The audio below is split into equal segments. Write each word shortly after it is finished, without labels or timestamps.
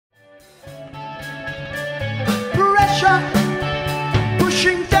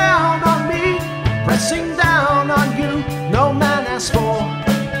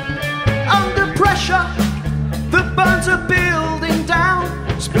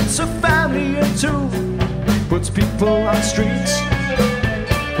It's a family of two, puts people on streets.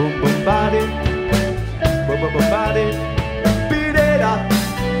 Boom boom body, boom boom boom body, beat it up,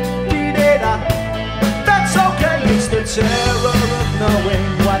 beat it up. That's okay. It's the terror of knowing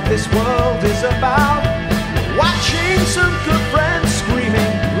what this world is about. Watching some good friends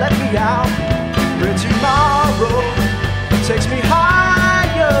screaming, let me out. Pretty tomorrow takes me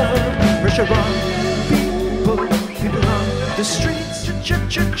higher. Pressure on people on the streets.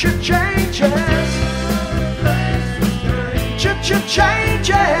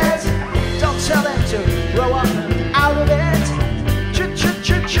 Changes. Don't tell them to grow up and out of it.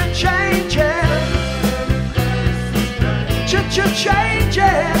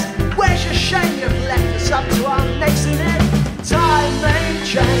 Changes. Where's your shame? You've left us up to our necks in it. Time may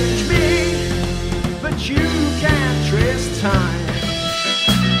change me, but you can't trace time.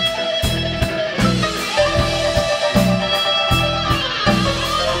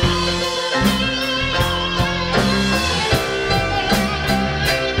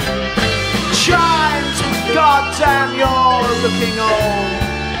 Goddamn, you're looking old.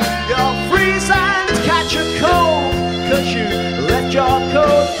 You'll freeze and catch a cold, 'cause you left your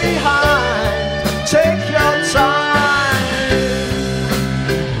coat behind. Take your time.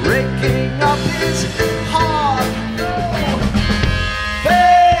 Breaking up is hard.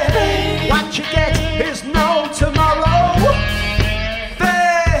 Baby, what you get is no tomorrow.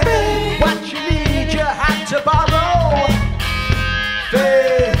 Baby, what you need you have to borrow. Baby,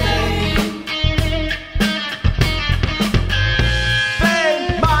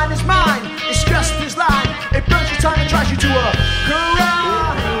 you to a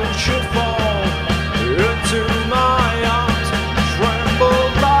crowd should fall into my arms, tremble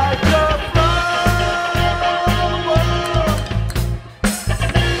like a flower.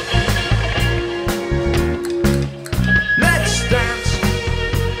 Let's dance.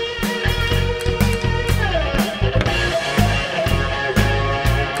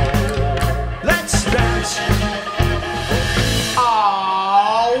 Let's dance.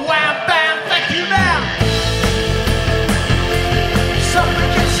 Oh, wham bam, thank you now.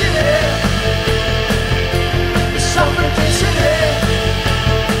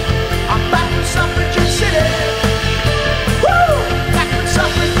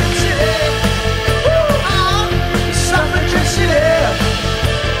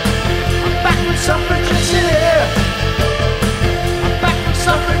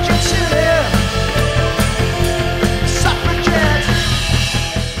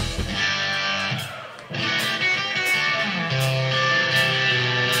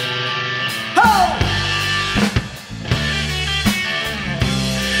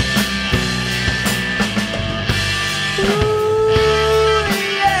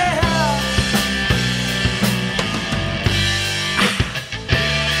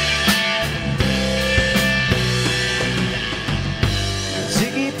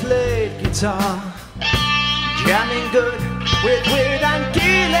 Jamming good with Weird and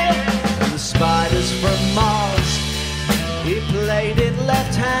Keely and the Spiders from Mars. He played it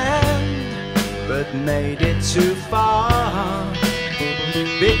left hand, but made it too far.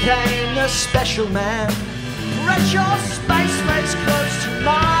 Became a special man. Pressure space makes close to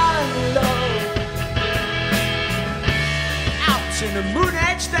my love. Out in the moon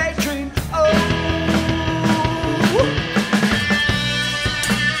edge daydream. Oh.